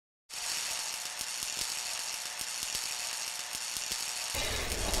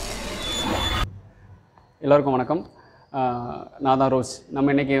எல்லாருக்கும் வணக்கம். நான் தான் ரோச்.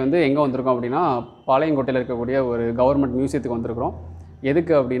 நம்ம இன்றைக்கி எங்கே வந்திருக்கோம் அப்படின்னா, பாளையங்கோட்டையில் இருக்கக்கூடிய ஒரு கவர்மெண்ட் மியூசியத்துக்கு வந்திருக்கிறோம்.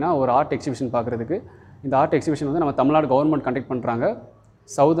 எதுக்கு அப்படின்னா, ஒரு ஆர்ட் எக்ஸிபிஷன் பார்க்குறதுக்கு. இந்த ஆர்ட் எக்ஸிபிஷன் நம்ம தமிழ்நாடு கவர்மெண்ட் கண்டக்ட் பண்ணுறாங்க.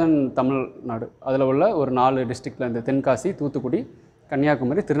 சவுதர்ன் தமிழ்நாடு அதில் உள்ள ஒரு 4 டிஸ்ட்ரிக்டில் இந்த தென்காசி, தூத்துக்குடி,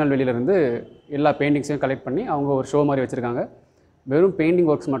 கன்னியாகுமரி, திருநெல்வேலியிலேருந்து எல்லா பெயிண்டிங்ஸையும் கலெக்ட் பண்ணி அவங்க ஒரு ஷோ மாதிரி வச்சுருக்காங்க. வெறும்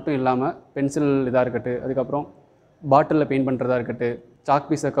பெயிண்டிங் ஒர்க்ஸ் மட்டும் இல்லாமல் பென்சில் இதாக இருக்கட்டும், அதுக்கப்புறம் பாட்டிலில் பெயிண்ட் பண்ணுறதா இருக்கட்டும், சாக்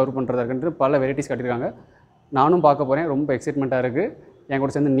பீஸை கவர் பண்ணுறதா இருக்கட்டும், பல வெரைட்டிஸ் காட்டியிருக்காங்க. நானும் பார்க்க போகிறேன். ரொம்ப எக்ஸைட்மெண்ட்டாக இருக்குது. என்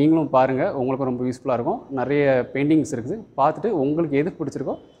கூட சேர்ந்து நீங்களும் பாருங்கள். உங்களுக்கும் ரொம்ப யூஸ்ஃபுல்லாக இருக்கும். நிறைய பெயிண்டிங்ஸ் இருக்குது. பார்த்துட்டு உங்களுக்கு எது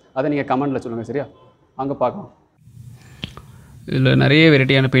பிடிச்சிருக்கோ அதை நீங்கள் கமெண்டில் சொல்லுங்கள். சரியா? அங்கே பார்க்கலாம். இதில் நிறைய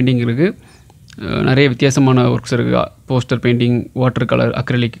வெரைட்டியான பெயிண்டிங் இருக்குது. நிறைய வித்தியாசமான ஒர்க்ஸ் இருக்குது. Poster painting, water colour,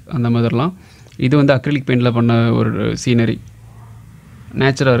 acrylic, அந்த மாதிரிலாம். இது அக்ரிலிக் பெயிண்டில் பண்ண ஒரு சீனரி.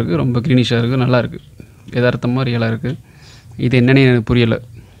 நேச்சுராக இருக்குது, ரொம்ப க்ரீனிஷாக இருக்குது, நல்லாயிருக்கு, யதார்த்தமாக ரியலாக இருக்குது. இது என்னென்னு எனக்கு புரியலை.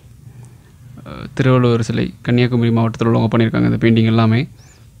 திருவள்ளுவர் சிலை, கன்னியாகுமரி மாவட்டத்தில் உள்ளவங்க பண்ணியிருக்காங்க இந்த பெயிண்டிங் எல்லாமே.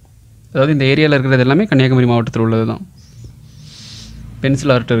 அதாவது இந்த ஏரியாவில் இருக்கிறது எல்லாமே கன்னியாகுமரி மாவட்டத்தில் உள்ளது தான்.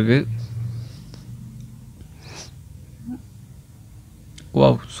 பென்சில் ஆர்ட் இருக்குது.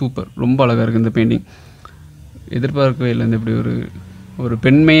 வாவ், சூப்பர், ரொம்ப அழகாக இருக்குது இந்த பெயிண்டிங். எதிர்பார்க்கவே இல்லை. இந்த இப்படி ஒரு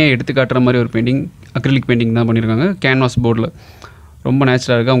பெண்மையை எடுத்து காட்டுற மாதிரி ஒரு பெயிண்டிங். அக்ரிலிக் பெயிண்டிங் தான் பண்ணியிருக்காங்க, கேன்வாஸ் போர்டில். ரொம்ப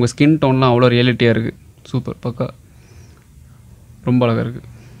நேச்சுரலாக இருக்குது. அவங்க ஸ்கின் டோன்லாம் அவ்வளோ ரியாலிட்டியாக இருக்குது. சூப்பர், பக்கா, ரொம்ப அழகாக இருக்குது.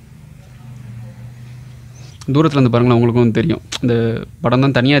 தூரத்தில் இருந்து பாருங்களேன், உங்களுக்கும் தெரியும். இந்த படம்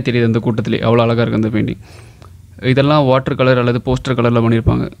தான் தனியாக தெரியுது அந்த கூட்டத்திலே. அவ்வளோ அழகாக இருக்குது அந்த பெயிண்டிங். இதெல்லாம் வாட்டர் கலர் அல்லது போஸ்டர் கலரில்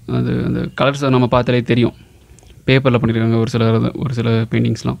பண்ணியிருப்பாங்க. அது அந்த கலர்ஸை நம்ம பார்த்தாலே தெரியும். பேப்பரில் பண்ணியிருக்காங்க ஒரு சில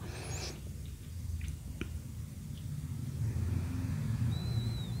பெயிண்டிங்ஸ்லாம்.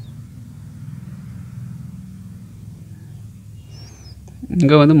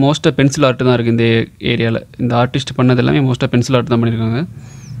 இங்கே மோஸ்ட்டாக பென்சில் ஆர்ட் தான் இருக்குது இந்த ஏரியாவில். இந்த ஆர்டிஸ்ட் பண்ணது எல்லாமே மோஸ்ட்டாக பென்சில் ஆர்ட் தான் பண்ணியிருக்காங்க.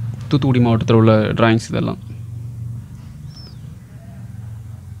 தூத்துக்குடி மாவட்டத்தில் உள்ள டிராயிங்ஸ் இதெல்லாம்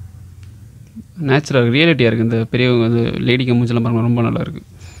நேச்சுரல் ரியாலிட்டியாக இருக்குது. இந்த பெரியவங்க லேடிக்கு மூஞ்செல்லாம் பாருங்கள், ரொம்ப நல்லா இருக்குது.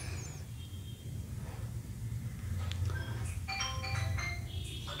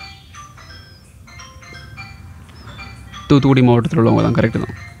 தூத்துக்குடி மாவட்டத்தில் உள்ளவங்க தான், கரெக்டு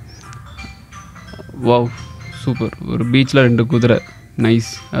தான். Wow, super. ஒரு பீச்சில் 2 குதிரை, நைஸ்.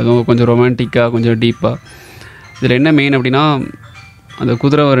 அதுவும் கொஞ்சம் ரொமான்டிக்காக, கொஞ்சம் டீப்பாக. இதில் என்ன மெயின் அப்படின்னா, அந்த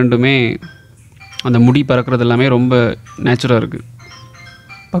குதிரை 2மே அந்த முடி பறக்கிறது எல்லாமே ரொம்ப நேச்சுரலாக இருக்குது.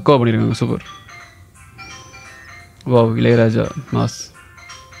 பக்காவாக பண்ணியிருக்காங்க, சூப்பர். Wow, Ilaiyaraaja mass.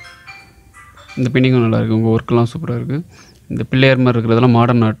 இந்த பெயிண்டிங்கும் நல்லாயிருக்கு. உங்கள் ஒர்க்கெலாம் சூப்பராக இருக்குது. இந்த பிள்ளையார் மாதிரி இருக்கிறதெல்லாம்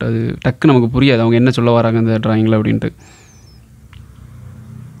மாடர்ன் ஆர்ட். அது டக்கு நமக்கு புரியாது அவங்க என்ன சொல்ல வராங்க இந்த ட்ராயிங்கில் அப்படின்ட்டு.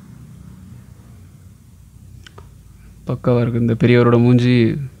 பக்காவாக இருக்குது. இந்த பெரியவரோட மூஞ்சி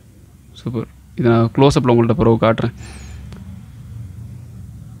சூப்பர். இதை நான் க்ளோஸ்அப்பில் உங்கள்கிட்ட பிறகு காட்டுறேன்.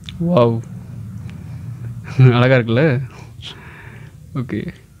 வாவ், அழகாக இருக்குல்ல? ஓகே,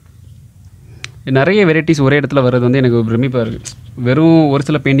 நிறைய வெரைட்டிஸ் ஒரே இடத்துல வர்றது எனக்கு பிரமிப்பாக இருக்குது. வெறும் ஒரு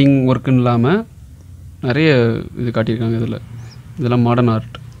சில பெயிண்டிங் ஒர்க்குன்னு இல்லாமல் நிறைய இது காட்டியிருக்காங்க இதில். இதெல்லாம் மாடர்ன்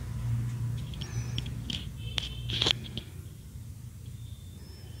ஆர்ட்.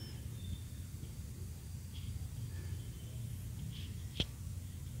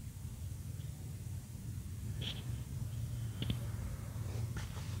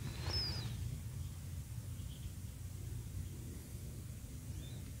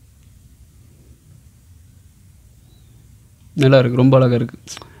 நல்லா இருக்குது, ரொம்ப அழகாக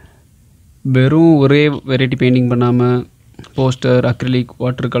இருக்குது. வெறும் ஒரே வெரைட்டி பெயிண்டிங் பண்ணாமல் poster, acrylic,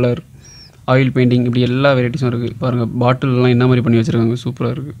 water colour, oil painting, இப்படி எல்லா வெரைட்டிஸும் இருக்குது. பாருங்கள், பாட்டிலெலாம் என்ன மாதிரி பண்ணி வச்சுருக்காங்க,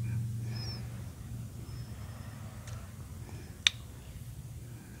 சூப்பராக இருக்குது.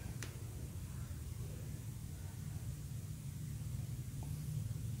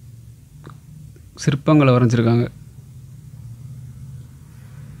 சிற்பங்களை வரைஞ்சிருக்காங்க.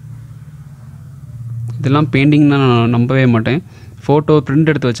 இதெல்லாம் பெயிண்டிங்னா நான் நம்பவே மாட்டேன். ஃபோட்டோ பிரிண்ட்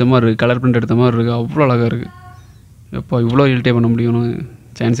எடுத்து வச்ச மாதிரி இருக்குது, கலர் பிரிண்ட் எடுத்த மாதிரி இருக்குது. அவ்வளோ அழகாக இருக்குது. எப்போ இவ்வளோ ரிலேட்டே பண்ண முடியும்னு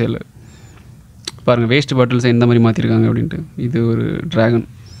சான்ஸே இல்லை. பாருங்கள், வேஸ்ட் பாட்டில்ஸை எந்த மாதிரி மாற்றிருக்காங்க அப்படின்ட்டு. இது ஒரு ட்ராகன்.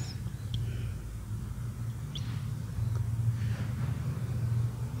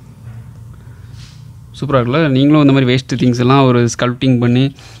 சூப்பராக இருக்குல்ல? நீங்களும் இந்த மாதிரி வேஸ்ட்டு திங்ஸ் எல்லாம் ஒரு ஸ்கல்ப்டிங் பண்ணி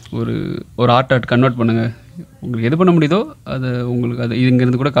ஒரு ஆர்ட் கன்வெர்ட் பண்ணுங்கள். உங்களுக்கு எது பண்ண முடியுதோ அதை உங்களுக்கு அதை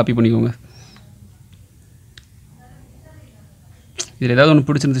இங்கேருந்து கூட காப்பி பண்ணிக்கோங்க. இதில் ஏதாவது ஒன்று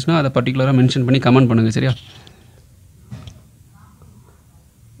பிடிச்சிருந்துச்சுன்னா அதை பர்டிகுலராக மென்ஷன் பண்ணி கமெண்ட் பண்ணுங்கள். சரியா?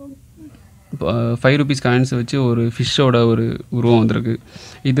 இப்போ 5 ரூபீஸ் காயின்ஸை வச்சு ஒரு ஃபிஷ்ஷோட ஒரு உருவம் வந்திருக்கு.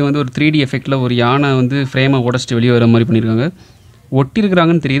 இது ஒரு 3D எஃபெக்டில் ஒரு யானை ஃப்ரேமை உடச்சிட்டு வெளியே வர மாதிரி பண்ணியிருக்காங்க.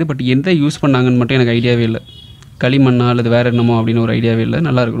 ஒட்டியிருக்கிறாங்கன்னு தெரியுது, பட் எந்த யூஸ் பண்ணாங்கன்னு மட்டும் எனக்கு ஐடியாவே இல்லை. களிமண்ணா அல்லது வேறு என்னமோ அப்படின்னு ஒரு ஐடியாவே இல்லை.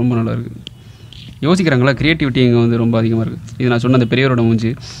 நல்லாயிருக்கு, ரொம்ப நல்லாயிருக்கு. யோசிக்கிறாங்களா, க்ரியேட்டிவிட்டி இங்கே வந்து ரொம்ப அதிகமாக இருக்குது. இது நான் சொன்ன அந்த பெரியவரோட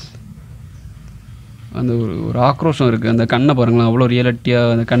மூஞ்சி, அந்த ஒரு ஆக்ரோஷம் இருக்குது. அந்த கண்ணை பாருங்களேன், அவ்வளோ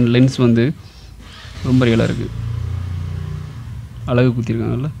ரியாலிட்டியாக அந்த கண் லென்ஸ் வந்து ரொம்ப ரியலாக இருக்குது. அழகு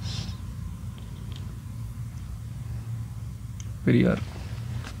குத்திருக்காங்கல்ல. பெரியார்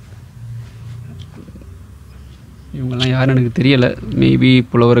இவங்கெல்லாம் யாருன்னு எனக்கு தெரியலை. மேபி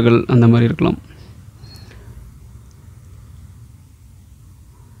புலவர்கள் அந்த மாதிரி இருக்கலாம்.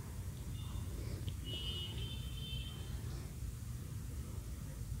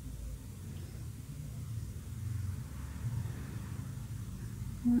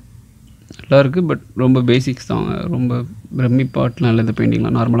 நல்லா இருக்குது. பட் ரொம்ப பேசிக்ஸ் தான். ரொம்ப பிரமிப்பாட்டெலாம் இல்லை இந்த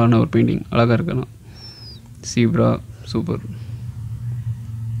பெயிண்டிங்லாம். நார்மலான ஒரு பெயிண்டிங், அழகாக இருக்கலாம். Zebra super.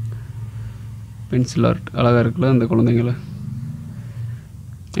 பென்சில் ஆர்ட் அழகாக இருக்குல்ல அந்த குழந்தைங்கள.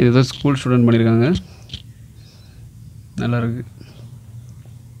 இது ஏதோ ஸ்கூல் ஸ்டூடெண்ட் பண்ணியிருக்காங்க. நல்லா இருக்குது,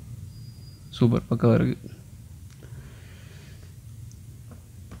 சூப்பர், பக்காவாக இருக்குது.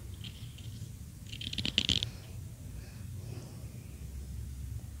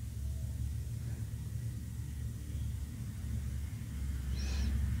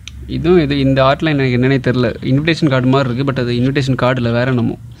 இதுவும் இது இந்த ஆர்ட்லாம் எனக்கு என்னன்னே தெரில. இன்விடேஷன் கார்டு மாதிரி இருக்குது. பட் அது இன்விடேஷன் கார்டு இல்லை, வேறு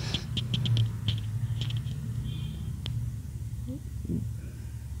என்னமோ.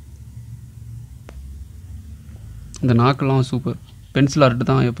 இந்த நாக்கெல்லாம் சூப்பர். பென்சில் ஆர்ட்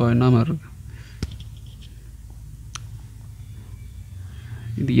தான் எப்போ என்ன மாதிரி இருக்கு.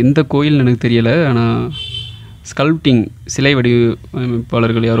 இது எந்த கோயில்னு எனக்கு தெரியலை. ஆனால் ஸ்கல்ப்டிங் சிலை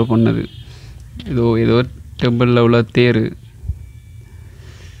வடிவமைப்பாளர்கள் யாரோ பண்ணது. ஏதோ டெம்பிளில் உள்ள தேர்.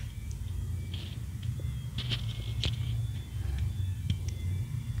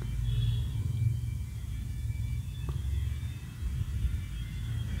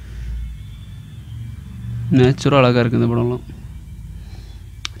 நேச்சுரல் அழகாக இருக்குது இந்த படம்லாம்.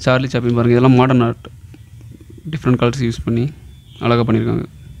 சார்லி சாப்பிங் பாருங்கள், இதெல்லாம் modern art. Different colours use பண்ணி அழகாக பண்ணியிருக்காங்க.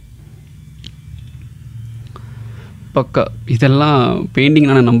 பக்கா. இதெல்லாம் பெயிண்டிங்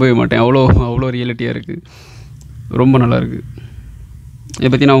நான் நம்பவே மாட்டேன். அவ்வளோ ரியாலிட்டியாக இருக்குது. ரொம்ப நல்லாயிருக்கு. இதை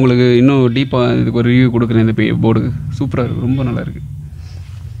பற்றி நான் உங்களுக்கு இன்னும் டீப்பாக இதுக்கு ஒரு ரிவ்யூ கொடுக்குறேன். இந்த போர்டுக்கு சூப்பராக இருக்குது, ரொம்ப நல்லாயிருக்கு.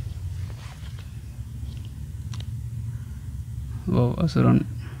 ஓ அசுரன்.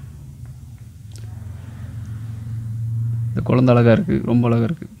 இந்த குழந்தை அழகாக இருக்குது, ரொம்ப அழகாக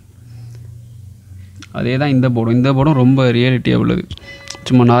இருக்குது. அதே தான் இந்த போர்டும் ரொம்ப ரியாலிட்டியாக உள்ளது.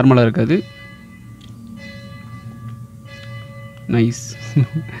 சும்மா நார்மலாக இருக்காது. நைஸ்.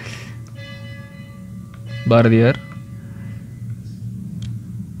 பாரதியார்.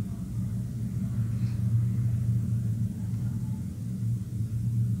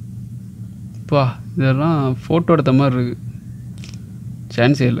 பா, இதெல்லாம் ஃபோட்டோ எடுத்த மாதிரி இருக்குது.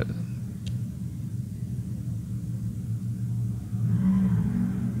 சான்ஸே இல்லை.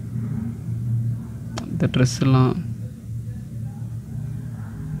 இந்த ட்ரெஸ்ஸெல்லாம்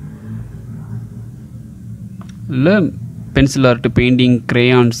இல்லை. Pencil art, painting,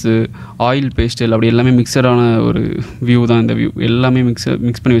 க்ரேயான்ஸு, oil pastel, அப்படி எல்லாமே மிக்சடான ஒரு வியூ தான் இந்த வியூ. எல்லாமே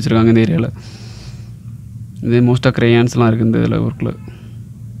மிக்ஸ் பண்ணி வச்சுருக்காங்க இந்த ஏரியாவில். இது மோஸ்ட்டாக க்ரேயான்ஸ்லாம் இருக்குது இந்த இதில் ஒர்க்கில்.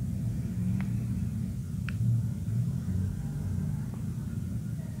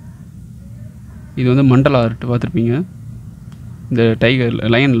 இது வந்து மண்டலா ஆர்ட் பார்த்துருப்பீங்க. இந்த டைகர்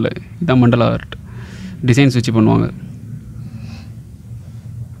லயனில் இதுதான் மண்டலா ஆர்ட். டிசைன்ஸ் வச்சு பண்ணுவாங்க.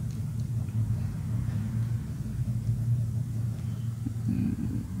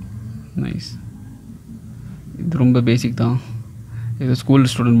 நைஸ். இது ரொம்ப பேசிக் தான். இது ஸ்கூல்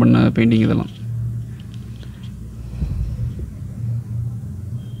ஸ்டூடெண்ட் பண்ண பெயிண்டிங் இதெல்லாம்.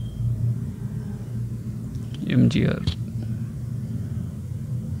 எம்ஜிஆர்.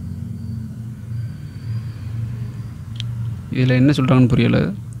 இதில் என்ன சொல்கிறாங்கன்னு புரியலை.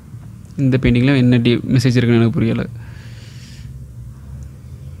 இந்த பெயிண்டிங்கில் என்ன மெசேஜ் இருக்குன்னு எனக்கு புரியலை.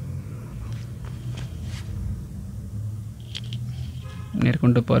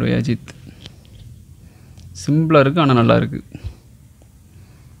 நேர்கொண்ட பார்வை அஜித். சிம்பிளாக இருக்குது, ஆனால் நல்லா இருக்குது.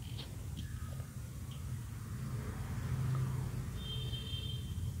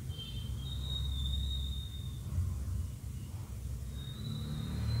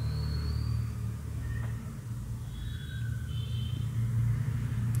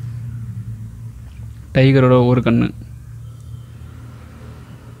 டைகரோட ஒரு கண்ணு.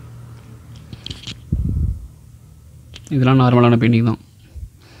 இதெல்லாம் நார்மலான பெயிண்டிங் தான்.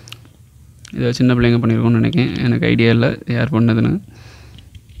 இதை சின்ன பிள்ளைங்க பண்ணியிருக்கோன்னு நினைக்கிறேன். எனக்கு ஐடியா இல்லை யார் பண்ணதுன்னு.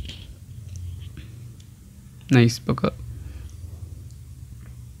 நைஸ், பக்கா.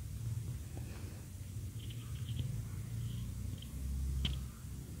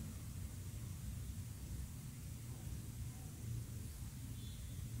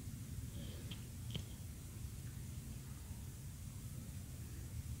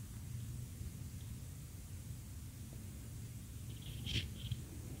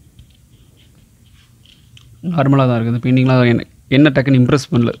 நார்மலாக தான் இருக்குது. இந்த பெயிண்டிங்லாம் என்ன டக்குன்னு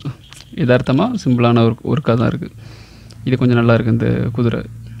இம்ப்ரெஸ் பண்ணல. யதார்த்தமாக சிம்பிளான ஒரு ஒர்க்காக தான் இருக்குது. இது கொஞ்சம் நல்லா இருக்குது. இந்த குதிரை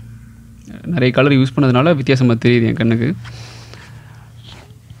நிறைய கலர் யூஸ் பண்ணதுனால வித்தியாசமாக தெரியுது என் கண்ணுக்கு.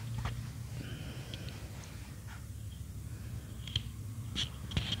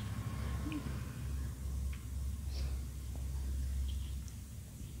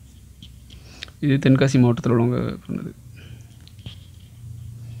 இது தென்காசி மாவட்டத்தில் உள்ளவங்க பண்ணது.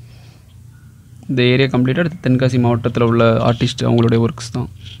 இந்த ஏரியா கம்ப்ளீட்டாக தென்காசி மாவட்டத்தில் உள்ள ஆர்டிஸ்ட் அவங்களுடைய ஒர்க்ஸ் தான்.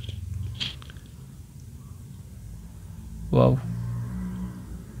 வாவ்,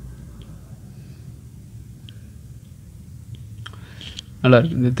 நல்லா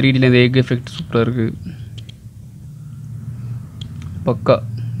இருக்குது. இந்த 3Dயில் இந்த எக் எஃபெக்ட் சூப்பராக இருக்குது. பக்கா.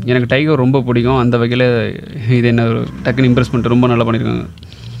 எனக்கு டைகர் ரொம்ப பிடிக்கும். அந்த வகையில் இது என்ன ஒரு டக்குன்னு இம்ப்ரெஸ் பண்ணிட்டு ரொம்ப நல்லா பண்ணியிருக்காங்க.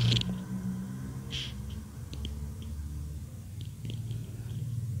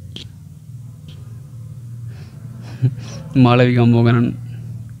 மாளவிகா மோகனன்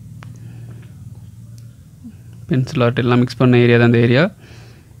பென்சில் ஆர்ட் எல்லாம் மிக்ஸ் பண்ண ஏரியா தான் இந்த ஏரியா.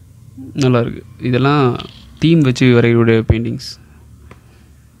 நல்லாயிருக்கு. இதெல்லாம் தீம் வச்சு வரையுடைய பெயிண்டிங்ஸ்.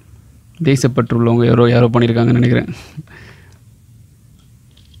 தேசப்பற்று உள்ளவங்க யாரோ பண்ணியிருக்காங்கன்னு நினைக்கிறேன்.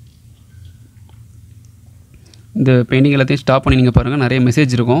 இந்த பெயிண்டிங் எல்லாத்தையும் ஸ்டாப் பண்ணி நீங்கள் பாருங்கள். நிறைய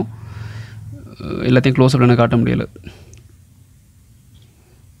மெசேஜ் இருக்கும். எல்லாத்தையும் க்ளோஸ் அப்ல காட்ட முடியலை.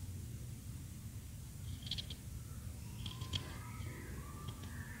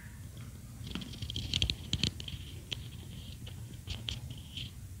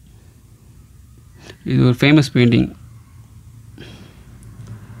 இது ஒரு ஃபேமஸ் பெயிண்டிங்.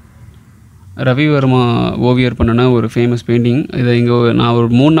 ரவிவர்மா ஓவியர் பண்ணின ஒரு ஃபேமஸ் பெயிண்டிங். இதை இங்கே நான் ஒரு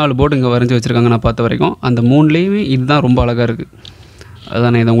 3-4 போர்டு இங்கே வரைஞ்சி வச்சுருக்காங்க நான் பார்த்த வரைக்கும். அந்த 3லேயுமே இதுதான் ரொம்ப அழகாக இருக்குது.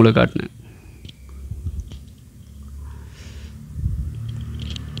 அதுதான் நான் இதை உங்களுக்கு காட்டினேன்.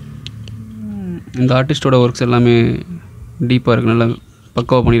 இந்த ஆர்டிஸ்டோட ஒர்க்ஸ் எல்லாமே டீப்பாக இருக்குது. நல்லா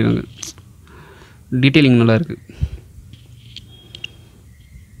பக்காவாக பண்ணியிருக்காங்க. டீட்டெயிலிங் நல்லா இருக்குது.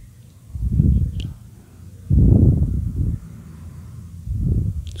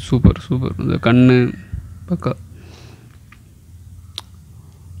 Super super. இந்த கண்ணு பக்கா.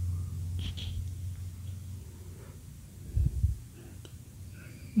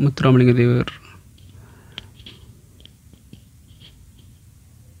 முத்துராமலிங்க தேவர்.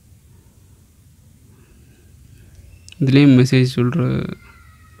 இதுலேயும் மெசேஜ் சொல்கிற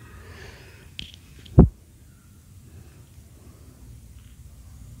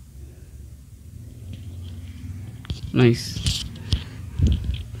நைஸ்.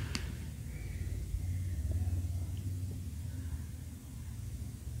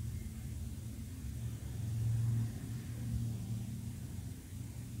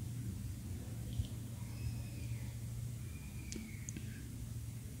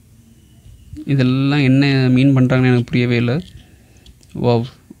 இதெல்லாம் என்ன மீன் பண்ணுறாங்கன்னு எனக்கு புரியவே இல்லை. Wow,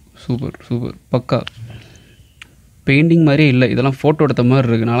 super super. பக்கா பெயிண்டிங் மாதிரியே இல்லை. இதெல்லாம் ஃபோட்டோ எடுத்த மாதிரி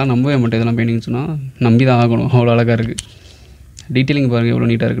இருக்குது. நான்லாம் நம்பவே மாட்டேன் இதெல்லாம் பெயிண்டிங் சொன்னால். நம்பி தான் ஆகணும். அவ்வளோ அழகாக இருக்குது. டீட்டெயிலிங் பாருங்கள் எவ்வளோ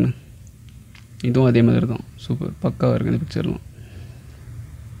நீட்டாக இருக்குன்னு. இதுவும் அதே மாதிரி தான். சூப்பர் பக்காவாக இருக்குது இந்த பிக்சர்லாம்.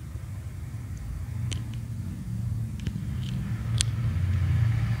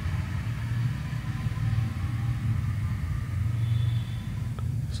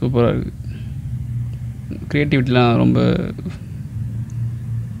 சூப்பராக இருக்குது. க்ரியேட்டிவிட்டிலாம் ரொம்ப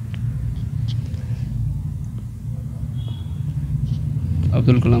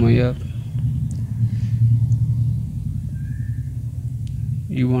அப்துல் கலாம் ஐயா,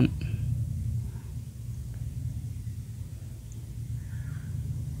 யுவான்.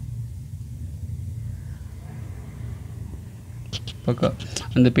 பக்கா.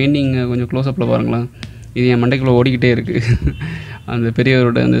 அந்த பெயிண்டிங்கை கொஞ்சம் க்ளோஸ்அப்பில் பாருங்களேன். இது என் மண்டைக்குள்ளே ஓடிக்கிட்டே இருக்குது. அந்த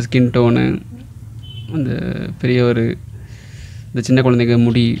பெரியவரோட அந்த ஸ்கின் டோனு, அந்த பெரியவர், இந்த சின்ன குழந்தைங்க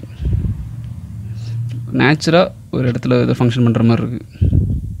முடி, நேச்சுராக ஒரு இடத்துல இதை ஃபங்க்ஷன் பண்ணுற மாதிரி இருக்குது.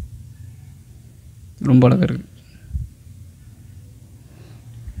 ரொம்ப அழகாக இருக்குது.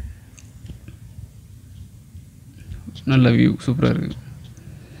 நல்ல வியூ, சூப்பராக இருக்குது.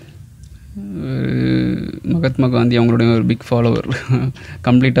 மகாத்மா காந்தி அவங்களுடைய ஒரு பிக் ஃபாலோவர்.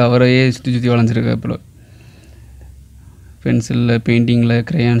 கம்ப்ளீட்டாக அவரையே சுற்றி சுற்றி வளைஞ்சிருக்க. இப்போ பென்சிலில், பெயிண்டிங்கில்,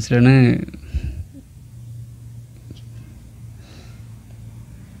 க்ரையான்ஸ்லன்னு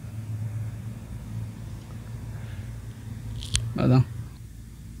அதான்.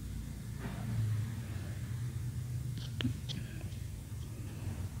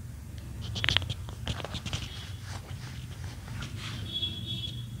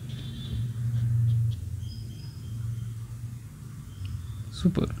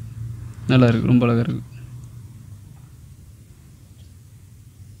 சூப்பர், நல்லா இருக்குது, ரொம்ப அழகாக இருக்குது.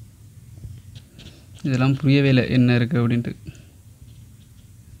 இதெல்லாம் புரியவே இல்லை என்ன இருக்குது அப்படின்ட்டு.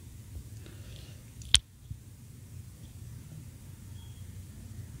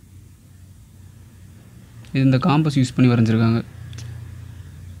 இது இந்த காம்பஸ் யூஸ் பண்ணி வரைஞ்சிருக்காங்க.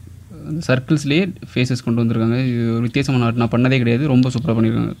 அந்த சர்க்கிள்ஸ்லேயே ஃபேஸஸ் கொண்டு வந்திருக்காங்க. இது ஒரு வித்தியாசமான ஆர்ட், நான் பண்ணதே கிடையாது. ரொம்ப சூப்பராக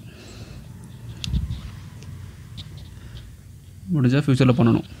பண்ணியிருக்காங்க. முடிஞ்சால் ஃப்யூச்சரில்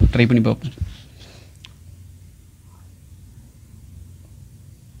பண்ணணும், ட்ரை பண்ணி பார்ப்போம்.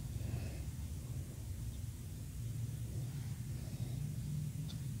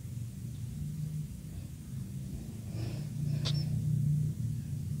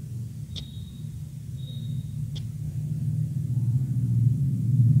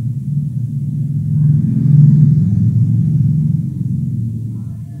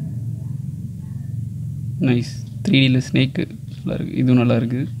 நைஸ். 3Dயில் ஸ்னேக்கு நல்லா இருக்குது. இதுவும் நல்லா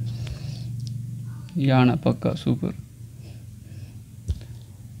இருக்குது. யானை பக்கா சூப்பர்.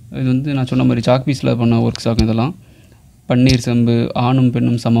 இது வந்து நான் சொன்ன மாதிரி சாக் பீஸில் பண்ண ஒர்க்ஸ் ஆகும். இதெல்லாம் பன்னீர் செம்பு, ஆணும்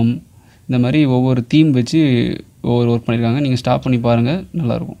பெண்ணும் சமம், இந்த மாதிரி ஒவ்வொரு தீம் வச்சு ஒவ்வொரு ஒர்க் பண்ணியிருக்காங்க. நீங்கள் ஸ்டாப் பண்ணி பாருங்கள்,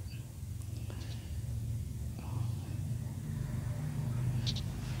 நல்லாயிருக்கும்.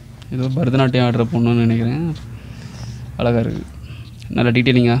 ஏதோ பரதநாட்டியம் ஆடுற பொண்ணுன்னு நினைக்கிறேன். அழகாக இருக்குது. நல்லா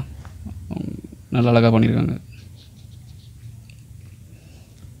டீட்டெயிலிங்காக நல்லா அழகாக பண்ணியிருக்காங்க.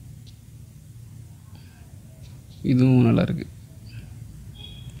 இதுவும் நல்லா இருக்குது.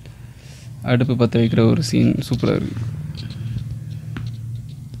 அடுப்பு பற்ற வைக்கிற ஒரு சீன் சூப்பராக இருக்குது.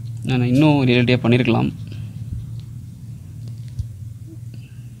 நான் இன்னும் ரியாலிட்டியாக பண்ணியிருக்கலாம்.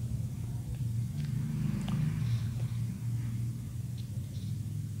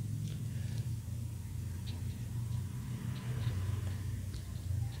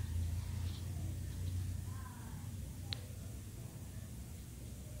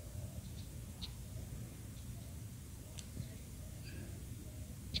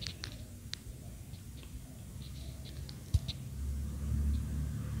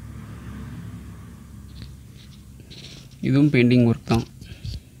 இதுவும் பெயிண்டிங் ஒர்க் தான்.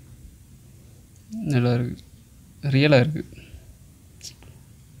 நல்லா இருக்குது, ரியலாக இருக்குது.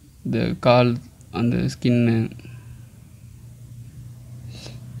 இந்த கால், அந்த ஸ்கின்னு,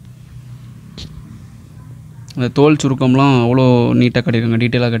 அந்த தோல் சுருக்கம்லாம் அவ்வளோ நீட்டாக கட்டியிருக்காங்க,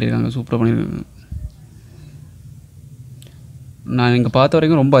 டீட்டெயிலாக கட்டியிருக்காங்க, சூப்பராக பண்ணியிருக்காங்க. நான் இங்கே பார்த்த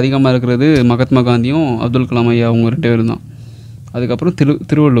வரைக்கும் ரொம்ப அதிகமாக இருக்கிறது மகாத்மா காந்தியும் அப்துல் கலாம் ஐயா, அவங்க 2 பேரும் தான். அதுக்கப்புறம்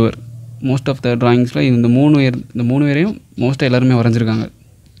திருவள்ளுவர். மோஸ்ட் ஆஃப் த ட்ராயிங்ஸில் இந்த மூணு பேரையும் மோஸ்ட்டாக எல்லாருமே வரைஞ்சிருக்காங்க.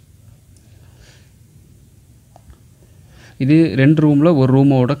 இது 2 ரூமில் ஒரு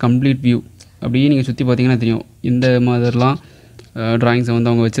ரூமோட கம்ப்ளீட் வியூ. அப்படியே நீங்கள் சுற்றி பார்த்தீங்கன்னா தெரியும் இந்த மாதிரிலாம் ட்ராயிங்ஸை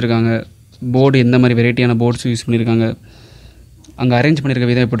வந்து அவங்க வச்சுருக்காங்க. போர்டு எந்த மாதிரி வெரைட்டியான போர்ட்ஸ் யூஸ் பண்ணியிருக்காங்க, அங்கே அரேஞ்ச்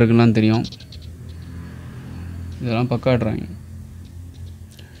பண்ணியிருக்க விதம் எப்படி இருக்குன்னு தெரியும். இதெல்லாம் பக்கா ட்ராயிங்.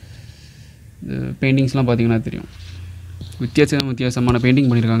 இந்த பெயிண்டிங்ஸ்லாம் பார்த்தீங்கன்னா தெரியும். வித்தியாசமான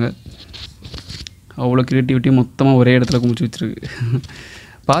பெயிண்டிங் பண்ணியிருக்காங்க. அவ்வளோ க்ரியேட்டிவிட்டி மொத்தமாக ஒரே இடத்துல குமிச்சு வச்சுருக்கு.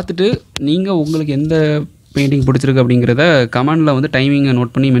 பார்த்துட்டு நீங்கள் உங்களுக்கு எந்த பெயிண்டிங் பிடிச்சிருக்கு அப்படிங்கிறத கமெண்டில் வந்து டைமிங்கை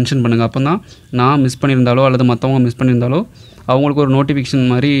நோட் பண்ணி மென்ஷன் பண்ணுங்கள். அப்போ தான் நான் மிஸ் பண்ணியிருந்தாலோ அல்லது மற்றவங்க மிஸ் பண்ணியிருந்தாலோ அவங்களுக்கு ஒரு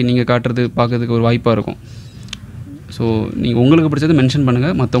நோட்டிஃபிகேஷன் மாதிரி நீங்கள் பார்க்குறதுக்கு ஒரு வாய்ப்பாக இருக்கும். ஸோ நீங்கள் உங்களுக்கு பிடிச்சது மென்ஷன்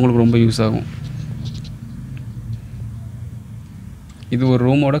பண்ணுங்கள், மற்றவங்களுக்கு ரொம்ப யூஸ் ஆகும். இது ஒரு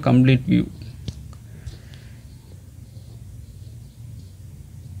ரூமோட கம்ப்ளீட் வியூ.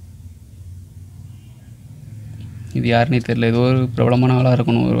 இது யாருன்னே தெரியல, ஏதோ ஒரு பிரபலமான ஆளாக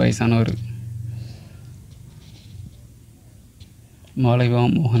இருக்கணும், ஒரு வயசானவர். மாலைவா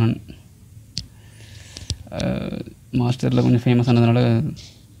மோகனன் மாஸ்டரில் கொஞ்சம் ஃபேமஸ் ஆனதுனால.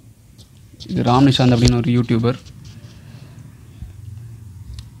 இது ராம் நிஷாந்த் அப்படின்னு ஒரு யூடியூபர்.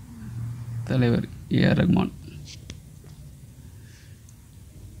 தலைவர் ஏஆர் ரஹ்மான்.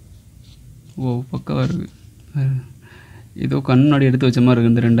 ஓ பக்காவாக இருக்குது. ஏதோ கண்ணாடி எடுத்து வச்ச மாதிரி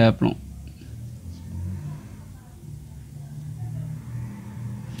இருக்குது இந்த 2 ஆப்லும்.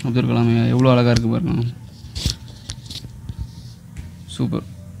 அப்துல் கலாம் எவ்வளோ அழகாக இருக்குது பாருங்க. சூப்பர்,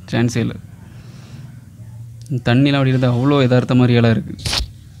 சான்ஸே இல்லை. தண்ணிலாம் அப்படி இருந்தால் அவ்வளோ யதார்த்த மாதிரியெல்லாம் இருக்குது.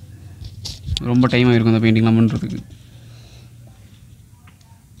 ரொம்ப டைம் ஆகிருக்கும் அந்த பெயிண்டிங்லாம் பண்ணுறதுக்கு.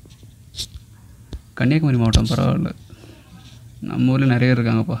 கன்னியாகுமரி மாவட்டம் பரவாயில்ல, நம்ம ஊரில் நிறைய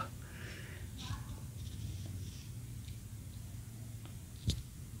இருக்காங்கப்பா.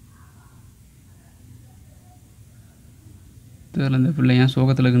 இதில் இந்த பிள்ளை ஏன்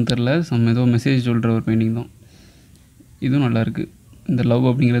சோகத்தில் இருக்குன்னு தெரில, ஏதோ மெசேஜ் சொல்கிற ஒரு பெயிண்டிங் தான். இதுவும் நல்லாயிருக்கு. இந்த லவ்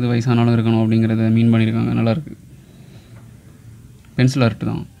அப்படிங்கிறது வயசானாலும் இருக்கணும் அப்படிங்கிறத மீன் பண்ணியிருக்காங்க, நல்லாயிருக்கு. பென்சில் ஆர்ட்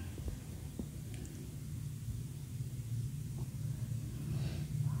தான்.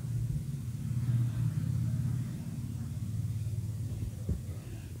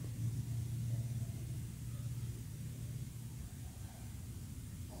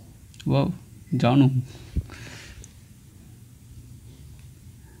 வா ஜானு.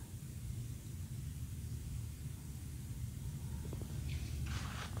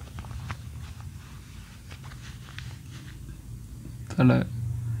 தலை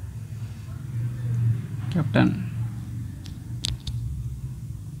கேப்டன்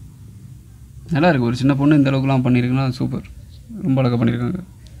நல்லா இருக்குது. ஒரு சின்ன பொண்ணு இந்த அளவுக்குலாம் பண்ணியிருக்குன்னா சூப்பர். ரொம்ப அழகாக பண்ணியிருக்காங்க.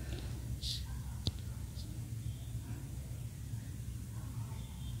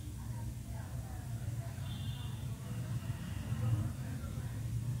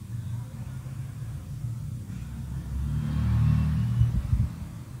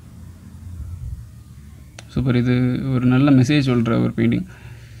 சூப்பர். இது ஒரு நல்ல மெசேஜ் சொல்கிற ஒரு பெயிண்டிங்.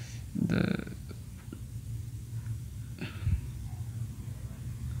 இந்த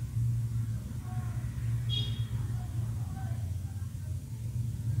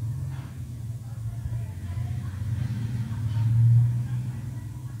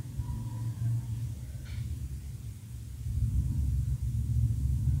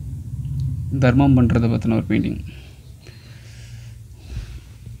தர்மம் பண்ணுறதை பற்றின ஒரு பெயிண்டிங்.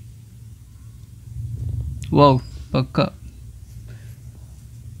 வாவ் பக்கா.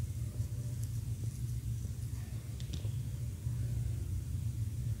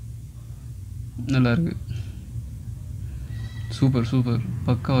 நல்லா இருக்கு. சூப்பர் சூப்பர்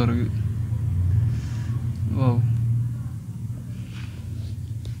பக்காவாக இருக்குது. வாவ்.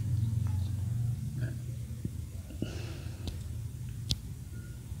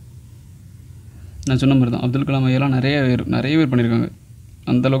 நான் சொன்ன மாதிரி தான் அப்துல் கலாம் ஐயாலாம் நிறைய பேர் பண்ணியிருக்காங்க.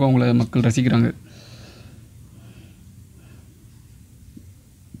 அந்தளவுக்கு அவங்கள மக்கள் ரசிக்கிறாங்க.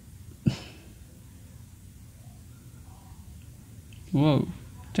 ஓ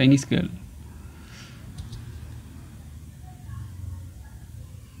சைனீஸ் கேர்ள்.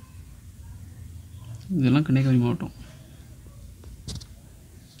 இதெல்லாம் கன்னியாகுமரி மாவட்டம்.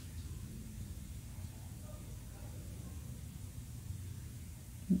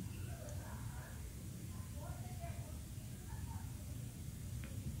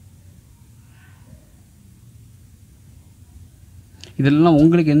 இதெல்லாம்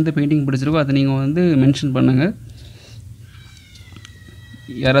உங்களுக்கு எந்த பெயிண்டிங் பிடிச்சிருக்கோ அதை நீங்கள் வந்து மென்ஷன் பண்ணுங்கள்.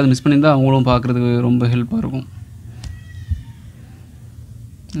 யாராவது மிஸ் பண்ணியிருந்தால் அவங்களும் பார்க்குறதுக்கு ரொம்ப ஹெல்ப்பாக இருக்கும்.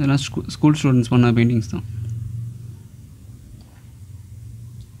 இதெல்லாம் ஸ்கூல் ஸ்டூடெண்ட்ஸ் பண்ண பெயிண்டிங்ஸ் தான்.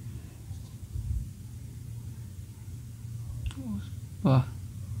 வா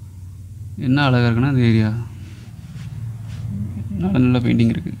என்ன அழகாக இருக்குன்னா அந்த ஏரியா. நல்ல நல்ல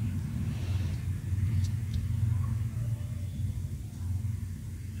பெயிண்டிங் இருக்குது.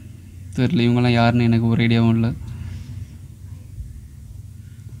 தெரியல இவங்கெல்லாம் யாருன்னு எனக்கு ஒரு ஐடியாவும் இல்லை.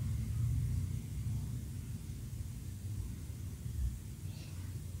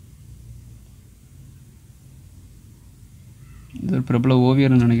 இது ஒரு பிரபல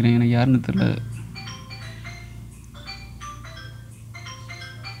ஓவியர்னு நினைக்கிறேன். எனக்கு யாருன்னு தெரியல.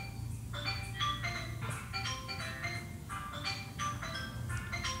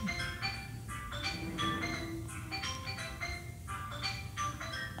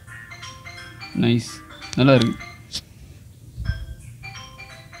 நைஸ் நல்லா இருக்கு.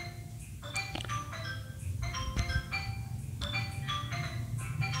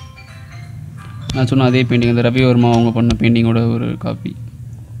 நான் சொன்ன அதே பெயிண்டிங் அந்த ரவி வர்மா அவங்க பண்ண பெயிண்டிங்கோட ஒரு காப்பி.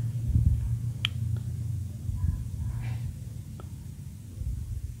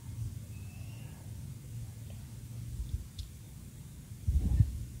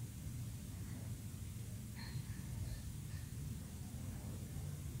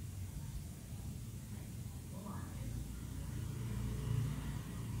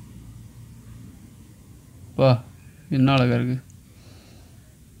 வா என்ன அழகாக இருக்குது.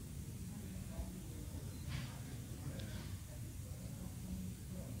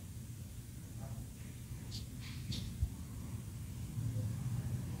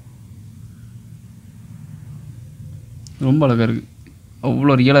 ரொம்ப அழகாக இருக்குது.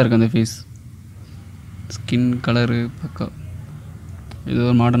 அவ்வளோ ரியலாக இருக்குது அந்த ஃபேஸ். ஸ்கின் கலரு பக்கா. ஏதோ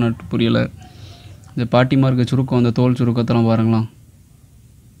ஒரு மாடர்ன் ஆர்ட் புரியலை. இந்த பாட்டிமா இருக்க சுருக்கம், அந்த தோல் சுருக்கத்தெல்லாம் பாருங்களா,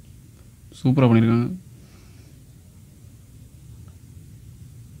 சூப்பராக பண்ணியிருக்காங்க.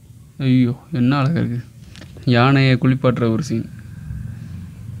 ஐயோ என்ன அழகாக இருக்குது. யானையை குளிப்பாட்டுற ஒரு சீன்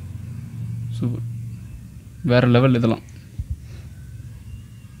சூப்பர். வேறு லெவல். இதெல்லாம்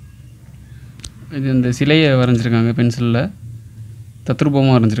இது இந்த சிலையை வரைஞ்சிருக்காங்க பென்சிலில்,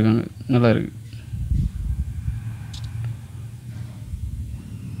 தத்ரூபமாக வரைஞ்சிருக்காங்க. நல்லா இருக்குது.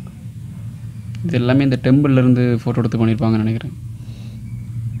 இது எல்லாமே இந்த டெம்பிள்லேருந்து ஃபோட்டோ எடுத்து பண்ணியிருப்பாங்கன்னு நினைக்கிறேன்.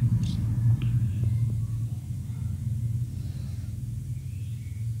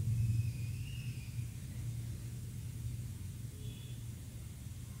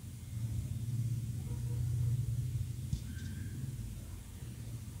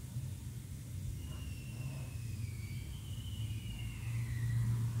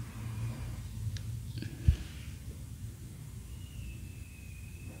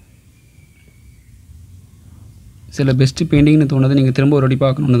 சில பெஸ்ட்டு பெயிண்டிங்னு தோணுது. நீங்கள் திரும்ப ஒரு வாட்டி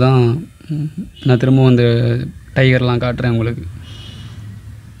பார்க்கணுன்னு தான் நான் திரும்பவும் அந்த டைகர்லாம் காட்டுறேன் உங்களுக்கு.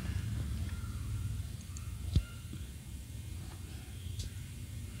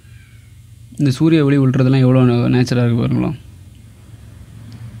 இந்த சூரிய ஒளி விழுறதெல்லாம் எவ்வளோ நேச்சராக இருக்குது பாருங்களா.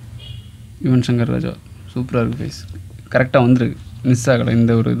 யுவன் சங்கர் ராஜா சூப்பராக இருக்குது ஃபேஸ். கரெக்டாக வந்துருக்கு, மிஸ் ஆகலை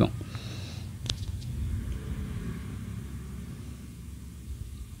இந்த ஒரு இதுவும்.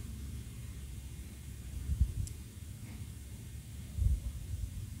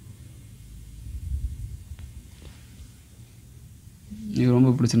 இது ரொம்ப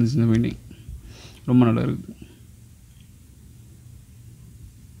பிடிச்சிருந்துச்சு இந்த பெயிண்டிங், ரொம்ப நல்லா இருக்குது.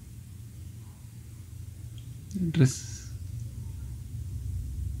 ட்ரெஸ்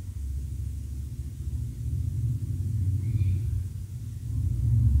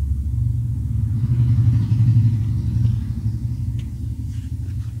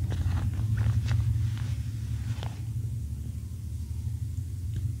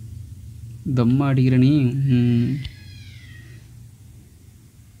தம்மா அடிக்கிற நீ.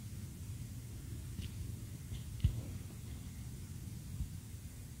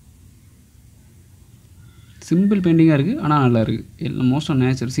 சிம்பிள் பெயிண்டிங்காக இருக்குது, ஆனால் நல்லா இருக்குது. எல்லாம் மோஸ்ட் ஆஃப்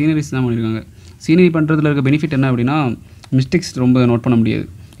நேச்சர் சீனரிஸ் தான் பண்ணியிருக்காங்க. சீனரி பண்ணுறதுல இருக்க பெனிஃபிட் என்ன அப்படின்னா மிஸ்டேக்ஸ் ரொம்ப நோட் பண்ண முடியாது.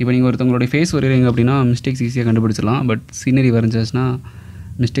 இப்போ நீங்கள் ஒருத்தவங்களுடைய ஃபேஸ் வரைகிறீங்க அப்படின்னா மிஸ்டேக்ஸ் ஈஸியாக கண்டுபிடிச்சிடலாம். பட் சீனரி வரைஞ்சாச்சுன்னா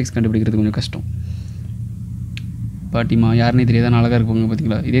மிஸ்டேக்ஸ் கண்டுபிடிக்கிறது கொஞ்சம் கஷ்டம். பாட்டிமா யாருன்னே தெரியாதான் அழகாக இருப்பாங்க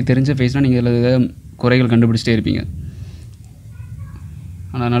பார்த்தீங்களா. இதே தெரிஞ்ச ஃபேஸ்னால் நீங்கள் இதில் ஏதாவது குறைகள் கண்டுபிடிச்சிட்டே இருப்பீங்க.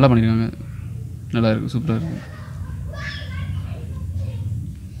 ஆனால் நல்லா பண்ணியிருக்காங்க, நல்லா இருக்குது, சூப்பராக இருக்குது.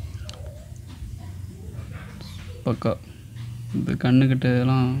 பக்கா இந்த கண்ணுக்கிட்ட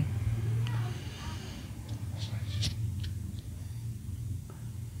எல்லாம்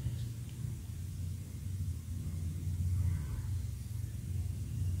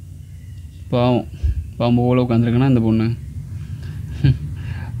பாவம் பாம்பு போல உட்காந்துருக்குன்னா இந்த பொண்ணு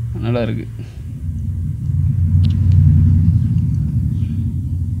நல்லா இருக்கு.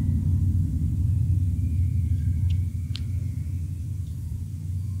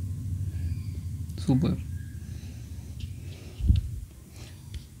 சூப்பர்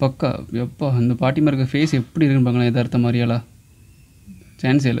பக்கா. எப்பா அந்த பாட்டிமா இருக்க ஃபேஸ் எப்படி இருக்குன்னு பார்க்கலாம், எதார்த்த மாதிரியாலா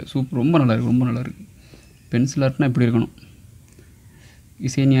சான்ஸே இல்லை. சூப்பர், ரொம்ப நல்லா இருக்குது, ரொம்ப நல்லா இருக்குது. பென்சில் ஆர்ட்னா எப்படி இருக்கணும்.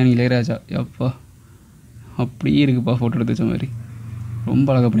 இசைஞானி இளையராஜா எப்பா அப்படியே இருக்குப்பா, ஃபோட்டோ எடுத்து வச்ச மாதிரி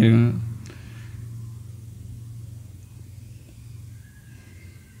ரொம்ப அழகாக பண்ணியிருக்காங்க.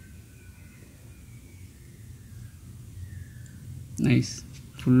 நைஸ்,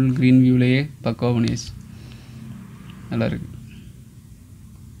 ஃபுல் க்ரீன் வியூலேயே பக்காவாக பண்ணியாச்சு, நல்லா இருக்குது.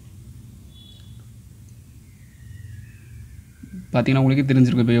 பார்த்தீங்கன்னா உங்களுக்கே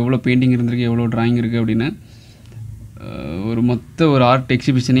தெரிஞ்சிருக்கும் இப்போ எவ்வளோ பெயிண்டிங் இருந்திருக்கு, எவ்வளோ ட்ராயிங் இருக்குது அப்படின்னு. ஒரு மொத்த ஒரு ஆர்ட்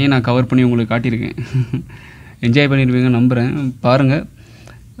எக்ஸிபிஷனையே நான் கவர் பண்ணி உங்களுக்கு காட்டியிருக்கேன். என்ஜாய் பண்ணிடுவீங்க நம்புகிறேன். பாருங்கள்,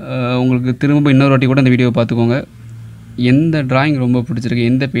 உங்களுக்கு திரும்ப இன்னொரு வாட்டி கூட இந்த வீடியோவை பார்த்துக்கோங்க. எந்த ட்ராயிங் ரொம்ப பிடிச்சிருக்கு,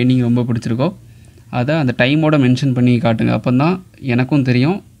 எந்த பெயிண்டிங் ரொம்ப பிடிச்சிருக்கோ அதை அந்த டைமோட மென்ஷன் பண்ணி காட்டுங்க. அப்போ தான் எனக்கும்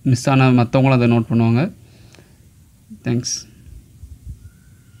தெரியும், மிஸ் ஆன மற்றவங்களும் அதை நோட் பண்ணுவாங்க. தேங்க்ஸ்.